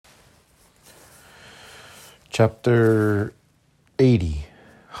Chapter 80,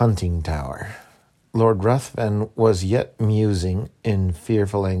 Huntingtower. Lord Ruthven was yet musing in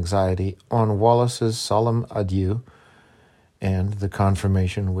fearful anxiety on Wallace's solemn adieu and the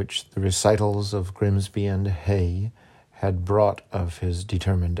confirmation which the recitals of Grimsby and Hay had brought of his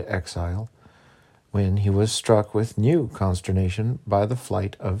determined exile, when he was struck with new consternation by the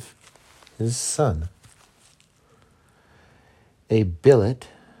flight of his son. A billet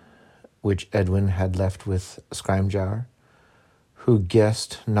which Edwin had left with Scrymgeour, who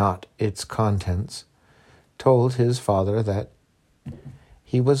guessed not its contents, told his father that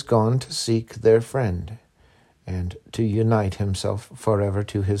he was gone to seek their friend, and to unite himself forever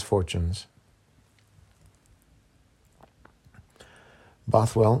to his fortunes.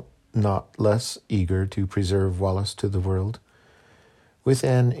 Bothwell, not less eager to preserve Wallace to the world, with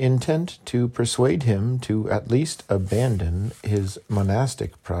an intent to persuade him to at least abandon his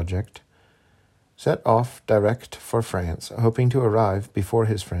monastic project, set off direct for France, hoping to arrive before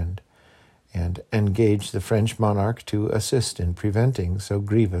his friend, and engage the French monarch to assist in preventing so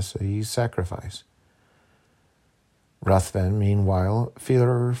grievous a sacrifice. Ruthven, meanwhile,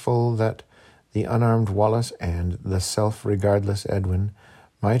 fearful that the unarmed Wallace and the self-regardless Edwin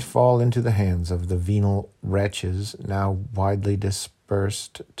might fall into the hands of the venal wretches now widely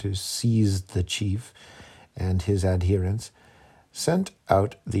dispersed to seize the chief and his adherents, sent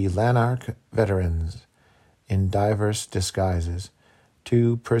out the Lanark veterans in divers disguises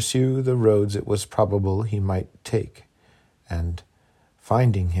to pursue the roads it was probable he might take, and,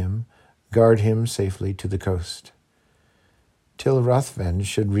 finding him, guard him safely to the coast. Till Ruthven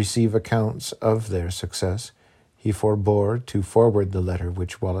should receive accounts of their success, he forbore to forward the letter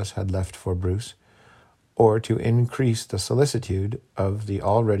which Wallace had left for Bruce, or to increase the solicitude of the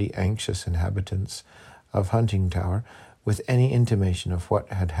already anxious inhabitants of Huntingtower with any intimation of what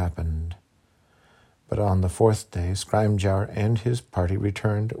had happened. But on the fourth day, Scrymgeour and his party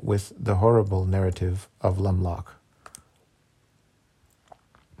returned with the horrible narrative of Lumloch.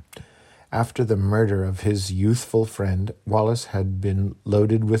 After the murder of his youthful friend, Wallace had been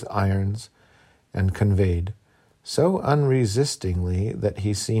loaded with irons and conveyed, so unresistingly that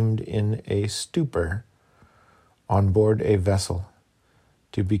he seemed in a stupor, on board a vessel,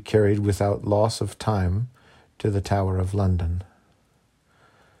 to be carried without loss of time to the Tower of London.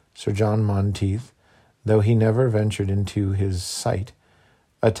 Sir John Monteith, though he never ventured into his sight,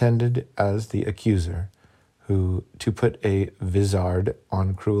 attended as the accuser, who, to put a vizard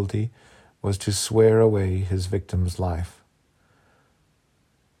on cruelty, was to swear away his victim's life.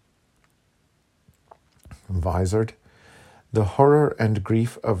 Vizard, the horror and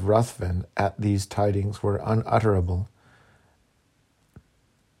grief of Ruthven at these tidings were unutterable,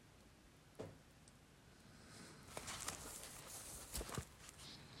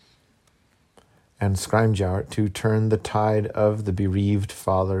 and Scrymgeour, to turn the tide of the bereaved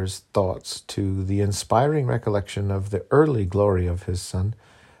father's thoughts to the inspiring recollection of the early glory of his son,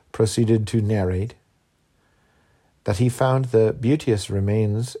 proceeded to narrate that he found the beauteous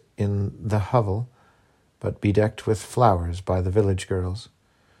remains in the hovel, but bedecked with flowers by the village girls.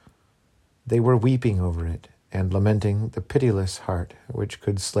 They were weeping over it, and lamenting the pitiless heart which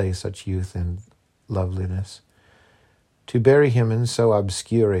could slay such youth and loveliness. To bury him in so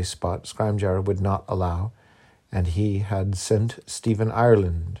obscure a spot Scrymgeour would not allow, and he had sent Stephen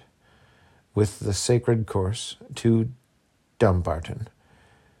Ireland with the sacred corse to Dumbarton,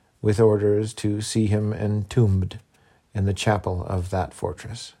 with orders to see him entombed in the chapel of that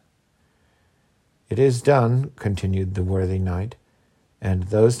fortress. It is done, continued the worthy knight, and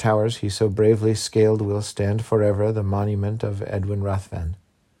those towers he so bravely scaled will stand forever the monument of Edwin Ruthven.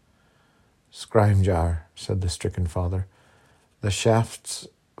 Scrymgeour, said the stricken father, the shafts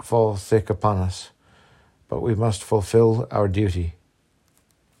fall thick upon us, but we must fulfill our duty.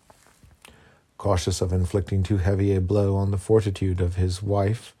 Cautious of inflicting too heavy a blow on the fortitude of his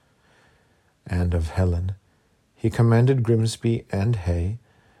wife and of Helen, he commanded Grimsby and Hay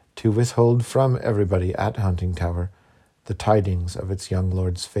to withhold from everybody at Huntingtower the tidings of its young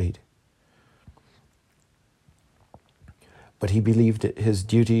lord's fate. But he believed it his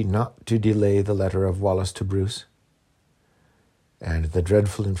duty not to delay the letter of Wallace to Bruce, and the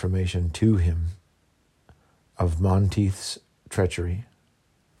dreadful information to him of Monteith's treachery.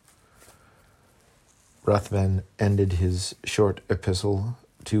 Ruthven ended his short epistle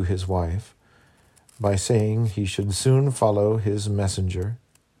to his wife by saying he should soon follow his messenger,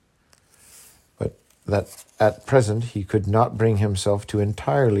 but that at present he could not bring himself to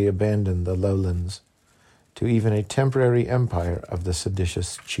entirely abandon the lowlands to even a temporary empire of the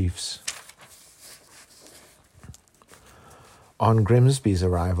seditious chiefs. On Grimsby's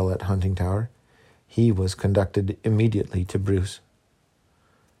arrival at Huntingtower, He was conducted immediately to Bruce.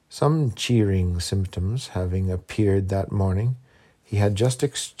 Some cheering symptoms having appeared that morning, he had just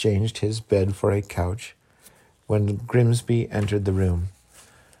exchanged his bed for a couch when Grimsby entered the room.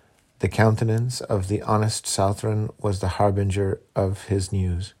 The countenance of the honest Southron was the harbinger of his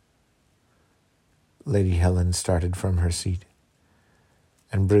news. Lady Helen started from her seat,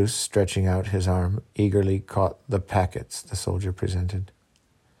 and Bruce, stretching out his arm, eagerly caught the packets the soldier presented.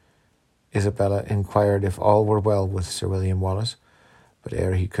 Isabella inquired if all were well with Sir William Wallace, but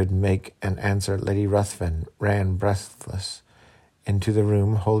ere he could make an answer, Lady Ruthven ran breathless into the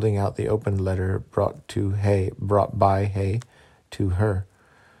room, holding out the opened letter brought by Hay to her.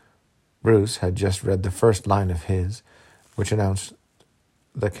 Bruce had just read the first line of his, which announced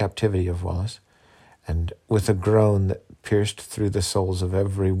the captivity of Wallace, and with a groan that pierced through the souls of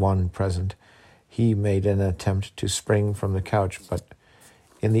every one present, he made an attempt to spring from the couch, but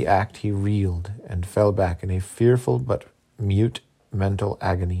in the act he reeled and fell back in a fearful but mute mental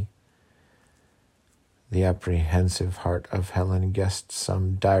agony. The apprehensive heart of Helen guessed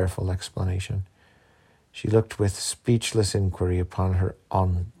some direful explanation. She looked with speechless inquiry upon her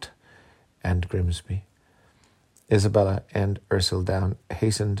aunt and Grimsby. Isabella and Ercildown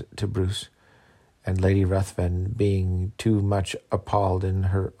hastened to Bruce, and Lady Ruthven, being too much appalled in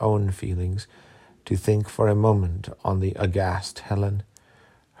her own feelings to think for a moment on the aghast Helen,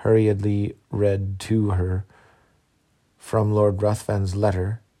 hurriedly read to her from Lord Ruthven's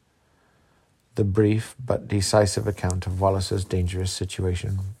letter the brief but decisive account of Wallace's dangerous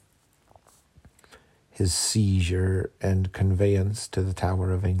situation, his seizure and conveyance to the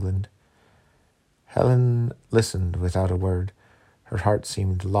Tower of England. Helen listened without a word. Her heart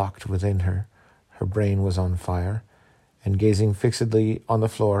seemed locked within her. Her brain was on fire, and gazing fixedly on the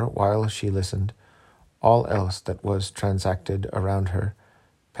floor while she listened, all else that was transacted around her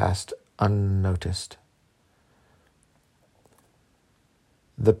passed unnoticed.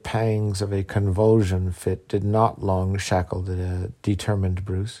 The pangs of a convulsion fit did not long shackle the determined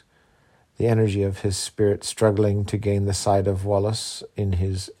Bruce. The energy of his spirit struggling to gain the side of Wallace in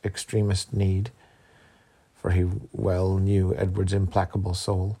his extremest need, for he well knew Edward's implacable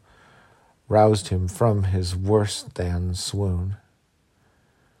soul, roused him from his worse than swoon.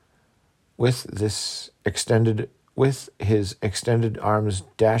 With his extended arms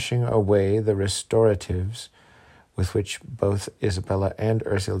dashing away the restoratives with which both Isabella and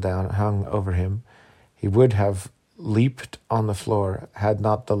Ercildown hung over him, he would have leaped on the floor had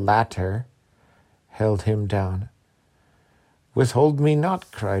not the latter held him down. "Withhold me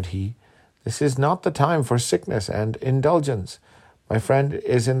not," cried he. "This is not the time for sickness and indulgence. My friend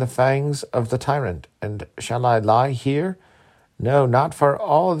is in the fangs of the tyrant, and shall I lie here? No, not for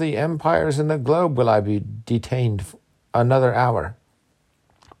all the empires in the globe will I be detained another hour."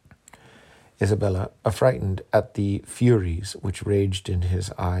 Isabella, affrighted at the furies which raged in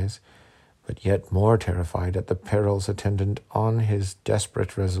his eyes, but yet more terrified at the perils attendant on his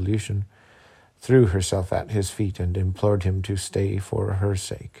desperate resolution, threw herself at his feet and implored him to stay for her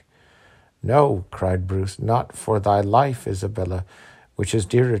sake. "No," cried Bruce, "not for thy life, Isabella, which is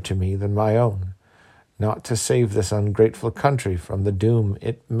dearer to me than my own. Not to save this ungrateful country from the doom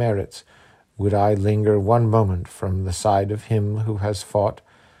it merits, would I linger one moment from the side of him who has fought,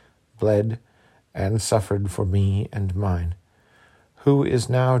 bled, and suffered for me and mine, who is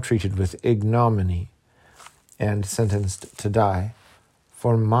now treated with ignominy and sentenced to die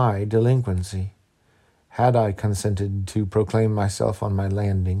for my delinquency. Had I consented to proclaim myself on my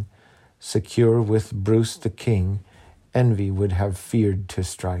landing, secure with Bruce the king, envy would have feared to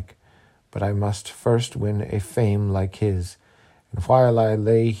strike, but I must first win a fame like his, and while I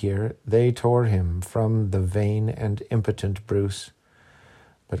lay here, they tore him from the vain and impotent Bruce.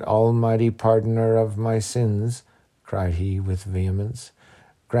 But Almighty pardoner of my sins," cried he with vehemence,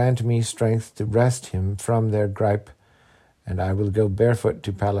 "grant me strength to wrest him from their gripe, and I will go barefoot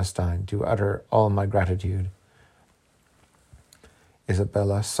to Palestine to utter all my gratitude."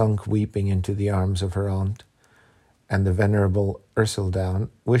 Isabella sunk weeping into the arms of her aunt, and the venerable Ercildown,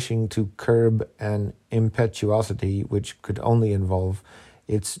 wishing to curb an impetuosity which could only involve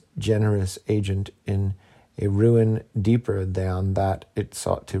its generous agent in a ruin deeper than that it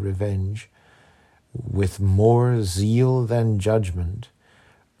sought to revenge, with more zeal than judgment,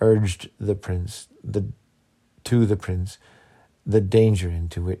 urged the prince the danger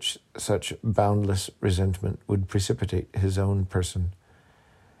into which such boundless resentment would precipitate his own person.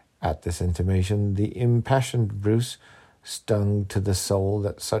 At this intimation, the impassioned Bruce, stung to the soul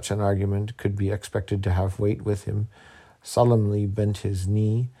that such an argument could be expected to have weight with him, solemnly bent his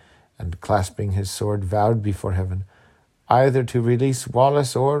knee, and clasping his sword, vowed before heaven either to release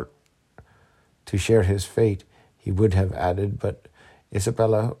Wallace or To share his fate, he would have added, but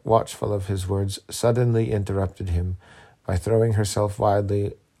Isabella, watchful of his words, suddenly interrupted him by throwing herself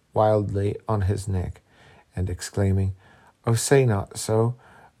wildly on his neck, and exclaiming, "Oh, say not so!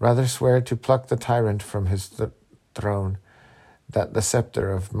 Rather swear to pluck the tyrant from his throne, that the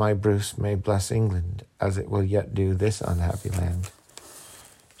sceptre of my Bruce may bless England, as it will yet do this unhappy land."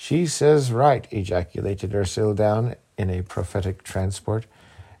 "She says right," ejaculated Ercildown in a prophetic transport,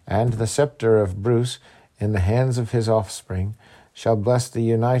 "and the sceptre of Bruce, in the hands of his offspring, shall bless the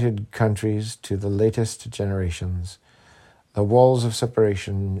united countries to the latest generations. The walls of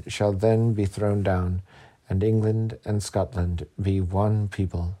separation shall then be thrown down, and England and Scotland be one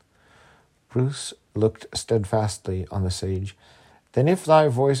people." Bruce looked steadfastly on the sage. "Then if thy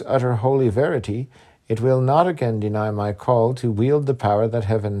voice utter holy verity, it will not again deny my call to wield the power that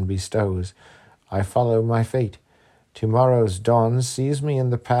heaven bestows. I follow my fate. Tomorrow's dawn sees me in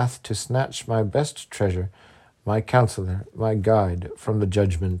the path to snatch my best treasure, my counselor, my guide, from the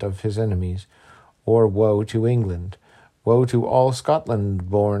judgment of his enemies. Or woe to England, woe to all Scotland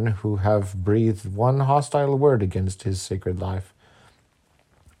born who have breathed one hostile word against his sacred life."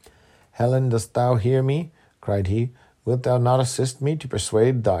 "Helen, dost thou hear me?" cried he. "Wilt thou not assist me to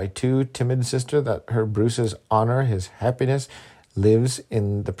persuade thy too timid sister that her Bruce's honour, his happiness, lives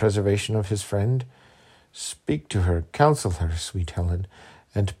in the preservation of his friend? Speak to her, counsel her, sweet Helen,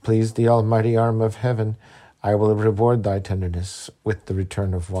 and please the almighty arm of heaven, I will reward thy tenderness with the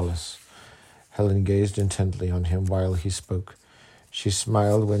return of Wallace." Helen gazed intently on him while he spoke. She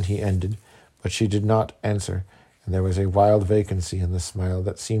smiled when he ended, but she did not answer, and there was a wild vacancy in the smile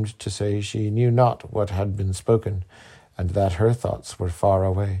that seemed to say she knew not what had been spoken, and that her thoughts were far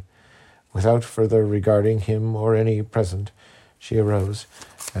away. Without further regarding him or any present, she arose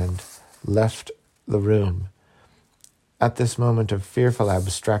and left the room. At this moment of fearful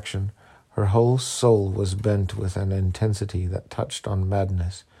abstraction, her whole soul was bent with an intensity that touched on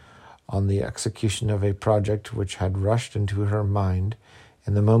madness, on the execution of a project which had rushed into her mind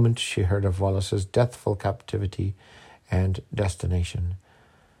in the moment she heard of Wallace's deathful captivity and destination.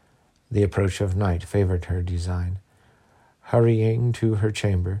 The approach of night favoured her design. Hurrying to her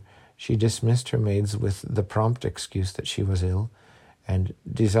chamber, she dismissed her maids with the prompt excuse that she was ill, and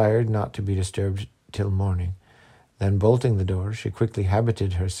desired not to be disturbed till morning. Then, bolting the door, she quickly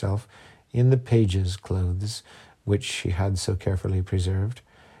habited herself in the page's clothes, which she had so carefully preserved,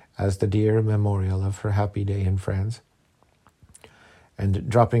 as the dear memorial of her happy day in France, and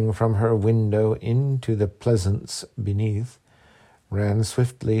dropping from her window into the pleasance beneath, ran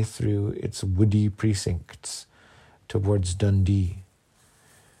swiftly through its woody precincts towards Dundee.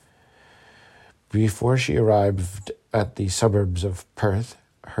 Before she arrived at the suburbs of Perth,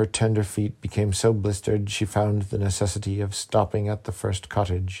 her tender feet became so blistered she found the necessity of stopping at the first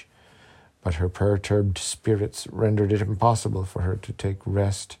cottage, but her perturbed spirits rendered it impossible for her to take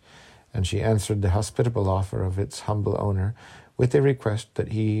rest, and she answered the hospitable offer of its humble owner with a request that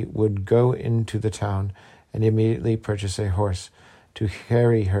he would go into the town and immediately purchase a horse to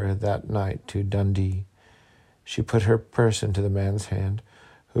carry her that night to Dundee. She put her purse into the man's hand,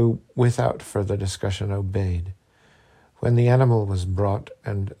 who, without further discussion, obeyed. When the animal was brought,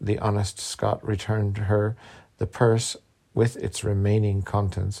 and the honest Scot returned her the purse with its remaining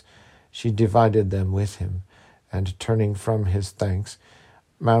contents, she divided them with him, and turning from his thanks,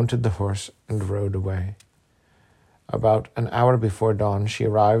 mounted the horse and rode away. About an hour before dawn she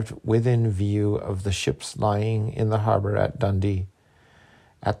arrived within view of the ships lying in the harbour at Dundee.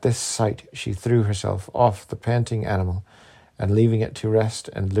 At this sight she threw herself off the panting animal, and leaving it to rest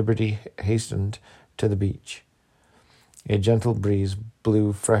and liberty hastened to the beach. A gentle breeze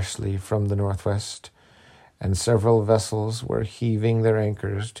blew freshly from the northwest, and several vessels were heaving their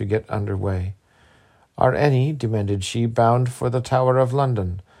anchors to get under way. "Are any," demanded she, "bound for the Tower of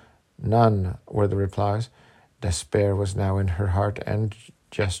London?" "None," were the replies. Despair was now in her heart and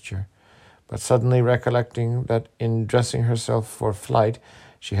gesture, but suddenly recollecting that in dressing herself for flight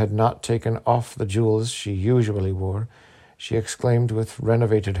she had not taken off the jewels she usually wore, she exclaimed with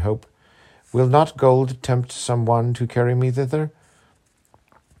renovated hope, "Will not gold tempt some one to carry me thither?"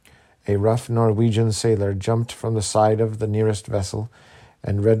 A rough Norwegian sailor jumped from the side of the nearest vessel,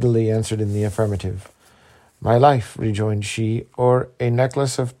 and readily answered in the affirmative. "My life," rejoined she, "or a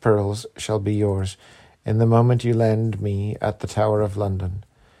necklace of pearls shall be yours, in the moment you land me at the Tower of London."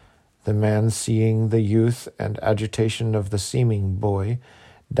 The man, seeing the youth and agitation of the seeming boy,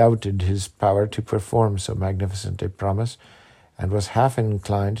 doubted his power to perform so magnificent a promise, and was half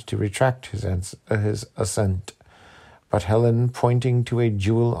inclined to retract his assent. But Helen, pointing to a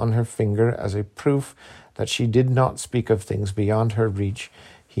jewel on her finger as a proof that she did not speak of things beyond her reach,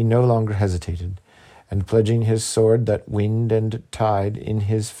 he no longer hesitated, and pledging his sword that wind and tide in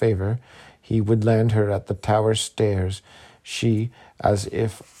his favour, he would land her at the tower stairs. She, as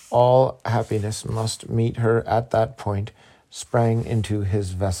if all happiness must meet her at that point, sprang into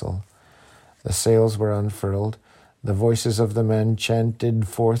his vessel. The sails were unfurled. The voices of the men chanted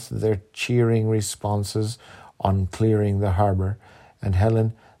forth their cheering responses on clearing the harbour, and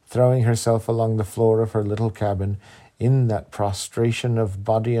Helen, throwing herself along the floor of her little cabin, in that prostration of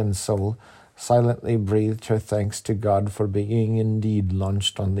body and soul, silently breathed her thanks to God for being indeed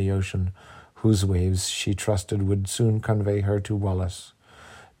launched on the ocean, whose waves she trusted would soon convey her to Wallace,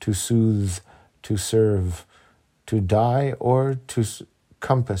 to soothe, to serve, to die, or to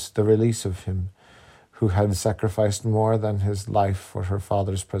compass the release of him who had sacrificed more than his life for her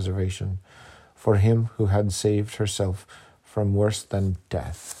father's preservation, for him who had saved herself from worse than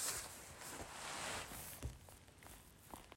death.